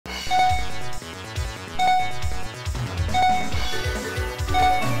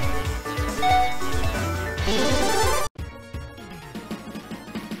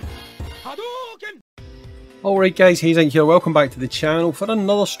Alright guys, Hayzink here, welcome back to the channel for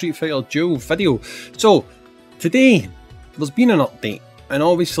another Street Fighter Duel video. So, today, there's been an update, and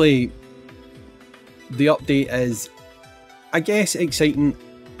obviously, the update is, I guess, exciting.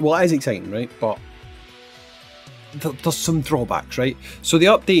 Well, it is exciting, right? But, there's some drawbacks, right? So the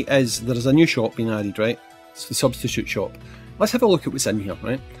update is, there's a new shop being added, right? It's the substitute shop. Let's have a look at what's in here,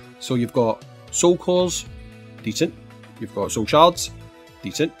 right? So you've got soul cores, decent. You've got soul shards,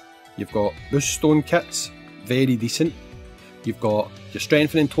 decent. You've got boost stone kits, very decent. You've got your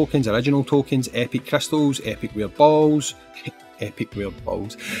strengthening tokens, original tokens, epic crystals, epic rare balls, epic rare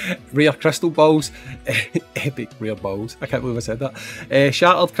balls, rare crystal balls, epic rare balls. I can't believe I said that.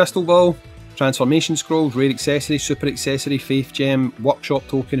 Shattered crystal ball, transformation scrolls, rare accessory, super accessory, faith gem, workshop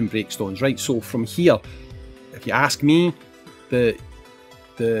token, and breakstones. Right. So from here, if you ask me, the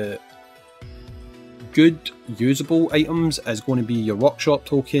good usable items is going to be your workshop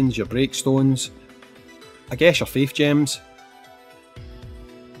tokens, your breakstones, I guess your faith gems,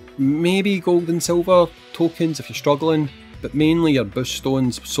 maybe gold and silver tokens if you're struggling, but mainly your boost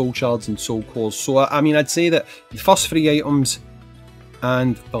stones, soul shards and soul cores. So I mean, I'd say that the first 3 items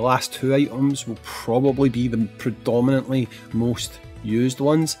and the last 2 items will probably be the predominantly most used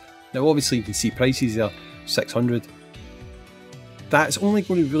ones. Now obviously you can see prices are 600. That's only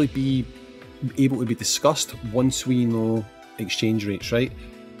going to really be able to be discussed once we know exchange rates, right?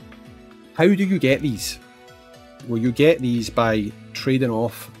 How do you get these? Well, you get these by trading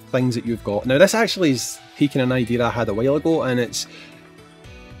off things that you've got. Now this actually is taking an idea I had a while ago, and it's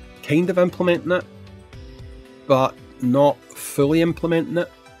kind of implementing it, but not fully implementing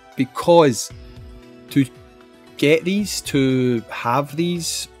it, because to get these, to have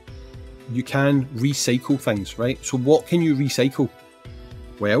these, you can recycle things, right? So what can you recycle?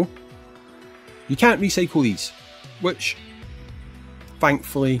 Well, you can't recycle these, which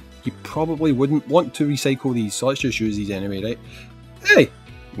thankfully you probably wouldn't want to recycle these, so let's just use these anyway, right? Hey,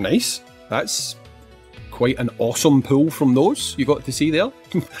 nice. That's quite an awesome pull from those you got to see there.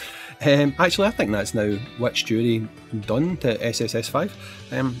 Actually, I think that's now Witch Jury done to SSS5.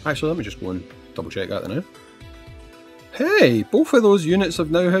 Actually, let me just go and double check that now. Hey, both of those units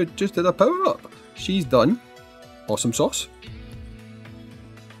have now just had a power up. She's done. Awesome sauce.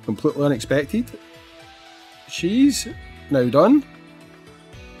 Completely unexpected. She's now done.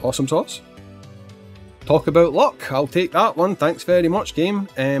 Awesome sauce. Talk about luck. I'll take that one. Thanks very much, game.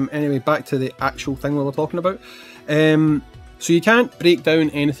 Anyway, back to the actual thing we were talking about. So you can't break down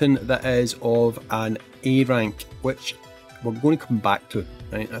anything that is of an A rank, which we're going to come back to,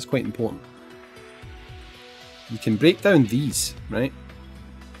 right? That's quite important. You can break down these, right?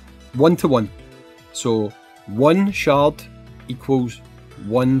 1 to 1. So 1 shard equals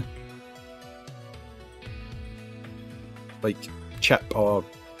 1 like chip or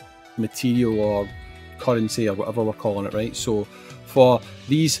material or currency or whatever we're calling it, right? So for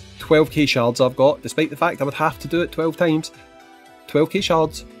these 12k shards I've got, despite the fact I would have to do it 12 times, 12k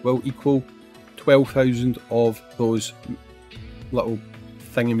shards will equal 12,000 of those little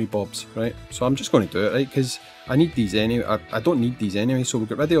thingy bobs, right? So I'm just going to do it, right? Because I need these anyway. I don't need these anyway, so we'll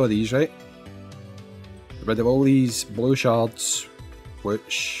get rid of all these, right? Get rid of all these blue shards,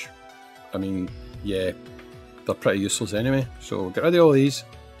 which, I mean, yeah, they're pretty useless anyway. So get rid of all these.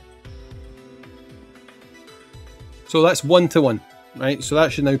 So that's 1 to 1, right? So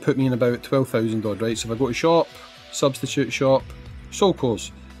that should now put me in about 12,000 odd, right? So if I go to shop, substitute shop, soul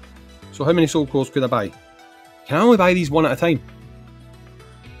cores. So how many soul cores could I buy? Can I only buy these one at a time?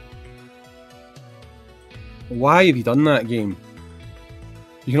 Why have you done that, game?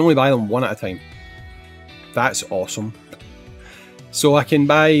 You can only buy them one at a time. That's awesome. So I can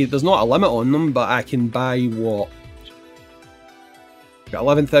buy, there's not a limit on them, but I can buy what? Got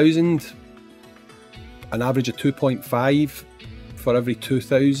 11,000, an average of 2.5. For every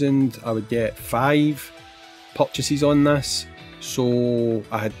 2,000 I would get 5 purchases on this. So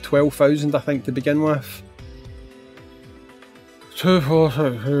I had 12,000 I think to begin with. 2, 4,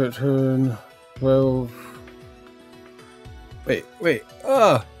 6, 8, 10, 12. Wait.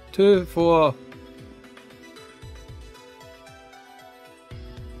 2, 4,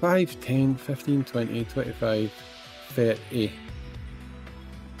 5, 10, 15, 20, 25, 30,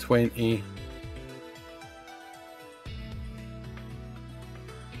 20.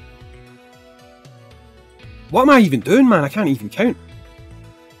 What am I even doing, man? I can't even count.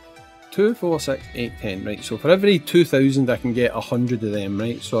 2, 4, 6, 8, 10, right? So for every 2,000 I can get 100 of them,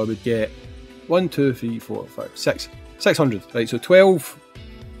 right? So I would get 1, 2, 3, 4, 5, 6, 600, right? So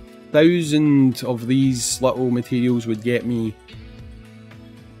 12,000 of these little materials would get me,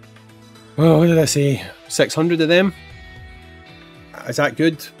 well, what did I say? 600 of them. Is that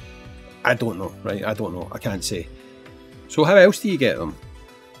good? I don't know, right? I don't know. I can't say. So how else do you get them?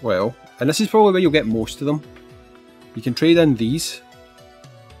 Well, and this is probably where you'll get most of them. You can trade in these,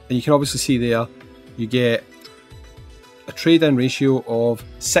 and you can obviously see there, you get a trade-in ratio of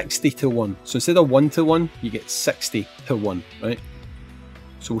 60 to 1. So instead of 1 to 1, you get 60 to 1, right?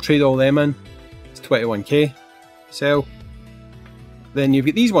 So we'll trade all them in. It's 21k. Sell. Then you've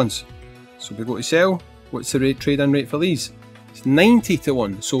got these ones. So we go to sell. What's the trade-in rate for these? It's 90 to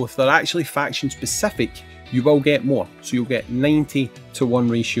 1. So if they're actually faction specific, you will get more. So you'll get 90 to 1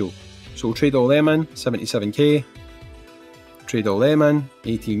 ratio. So we'll trade all them in. 77k. Trade all them in.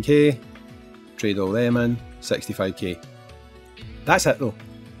 18k. Trade all them in. 65k. That's it though,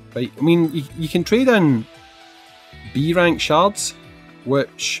 right? I mean, you can trade in B rank shards,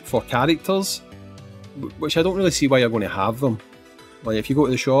 which for characters, which I don't really see why you're going to have them. Like if you go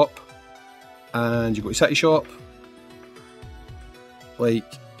to the shop and you go to City Shop,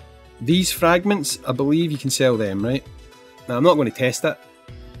 like these fragments, I believe you can sell them, right? Now I'm not going to test it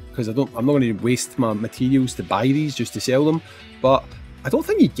because I'm not going to waste my materials to buy these just to sell them, but I don't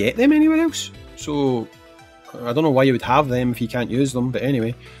think you get them anywhere else. So I don't know why you would have them if you can't use them, but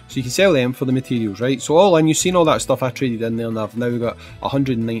anyway, so you can sell them for the materials, right? So all in, you've seen all that stuff I traded in there, and I've now got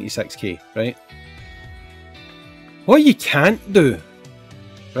 196k, right? What you can't do,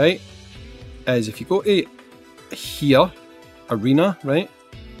 right, is if you go to here, arena, right,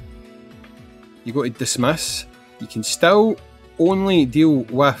 you go to dismiss, you can still only deal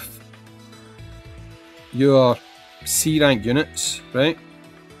with your C rank units, right?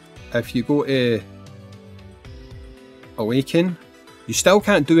 If you go to awaken, you still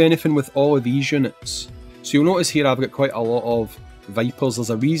can't do anything with all of these units. So you'll notice here I've got quite a lot of Vipers. There's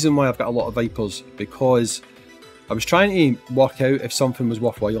a reason why I've got a lot of Vipers, because I was trying to work out if something was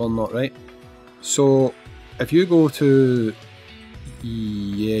worthwhile or not, right? So if you go to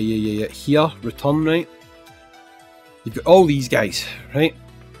here, return, right, you've got all these guys, right?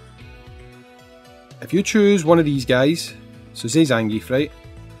 If you choose one of these guys, so say Zangief, right,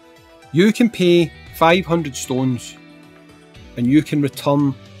 you can pay 500 stones and you can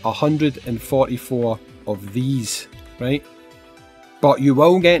return 144 of these, right? But you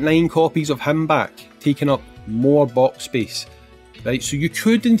will get 9 copies of him back, taking up more box space, right? So you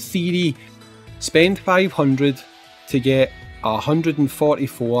could, in theory, spend 500 to get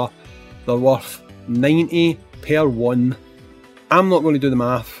 144. They're worth 90 per one. I'm not going to do the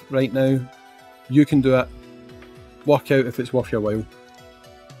math right now. You can do it. Work out if it's worth your while.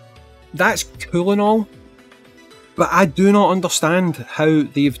 That's cool and all, but I do not understand how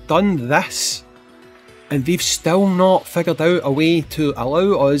they've done this and they've still not figured out a way to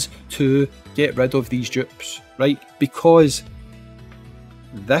allow us to get rid of these dupes, right? Because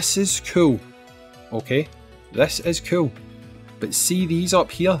this is cool, okay? This is cool. But see these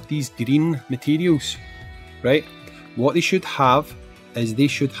up here, these green materials, right? What they should have is they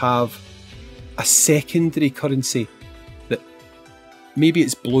should have a secondary currency that maybe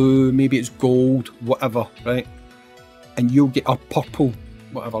it's blue, maybe it's gold, whatever, right? And you'll get a purple,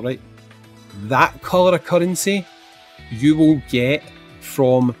 whatever, right? That colour of currency you will get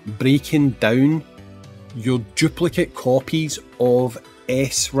from breaking down your duplicate copies of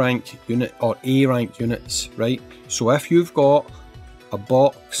S rank unit or A rank units, right? So if you've got a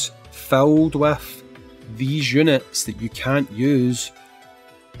box filled with these units that you can't use,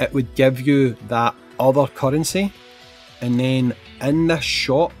 it would give you that other currency, and then in this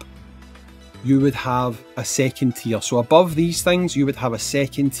shop you would have a second tier. So above these things you would have a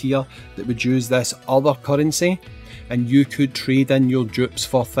second tier that would use this other currency, and you could trade in your dupes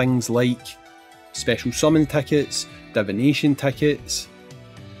for things like special summon tickets, divination tickets,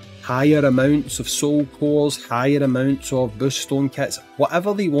 higher amounts of soul cores, higher amounts of boost stone kits,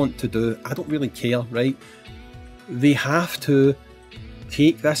 whatever they want to do. I don't really care, right? They have to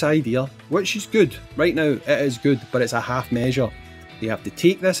take this idea, which is good. Right now it is good, but it's a half measure. They have to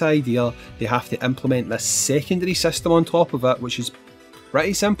take this idea, they have to implement this secondary system on top of it, which is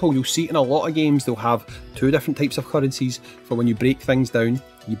pretty simple. You'll see it in a lot of games, they'll have 2 different types of currencies for when you break things down.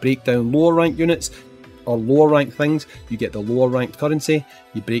 You break down lower rank units or lower rank things, you get the lower ranked currency.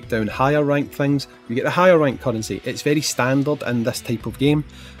 You break down higher ranked things, you get the higher ranked currency. It's very standard in this type of game.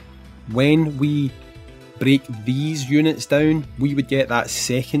 When we break these units down, we would get that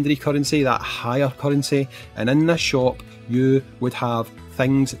secondary currency, that higher currency, and in this shop you would have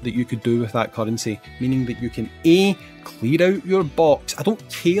things that you could do with that currency, meaning that you can A, clear out your box. I don't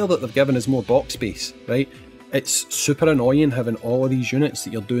care that they've given us more box space, right? It's super annoying having all of these units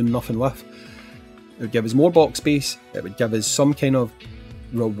that you're doing nothing with. It would give us more box space, it would give us some kind of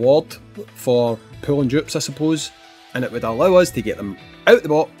reward for pulling dupes, I suppose, and it would allow us to get them out the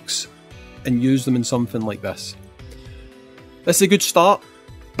box and use them in something like this. This is a good start,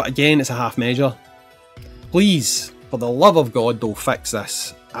 but again, it's a half measure. Please, for the love of God, though, fix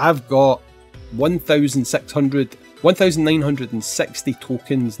this. I've got 1,960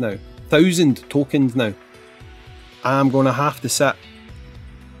 tokens now. 1,000 tokens now. I'm going to have to sit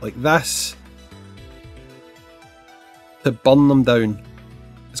like this to burn them down.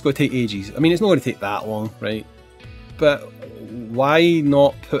 It's going to take ages. I mean, it's not going to take that long, right? But why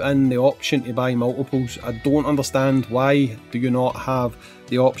not put in the option to buy multiples? I don't understand. Why do you not have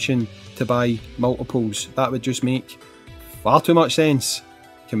the option to buy multiples? That would just make far too much sense.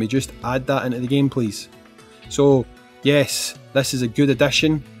 Can we just add that into the game, please? So, yes, this is a good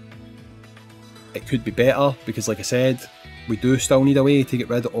addition. It could be better because, like I said, we do still need a way to get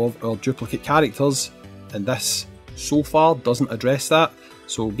rid of our duplicate characters, and this so far doesn't address that.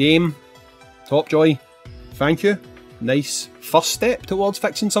 So game, Topjoy, thank you. Nice first step towards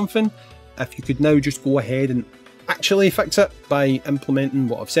fixing something. If you could now just go ahead and actually fix it by implementing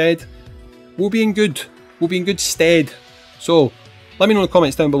what I've said, we'll be in good stead. So let me know in the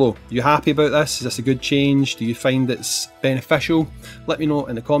comments down below. Are you happy about this? Is this a good change? Do you find it's beneficial? Let me know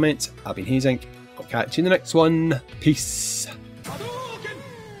in the comments. I've been Hayzink. I'll catch you in the next one. Peace.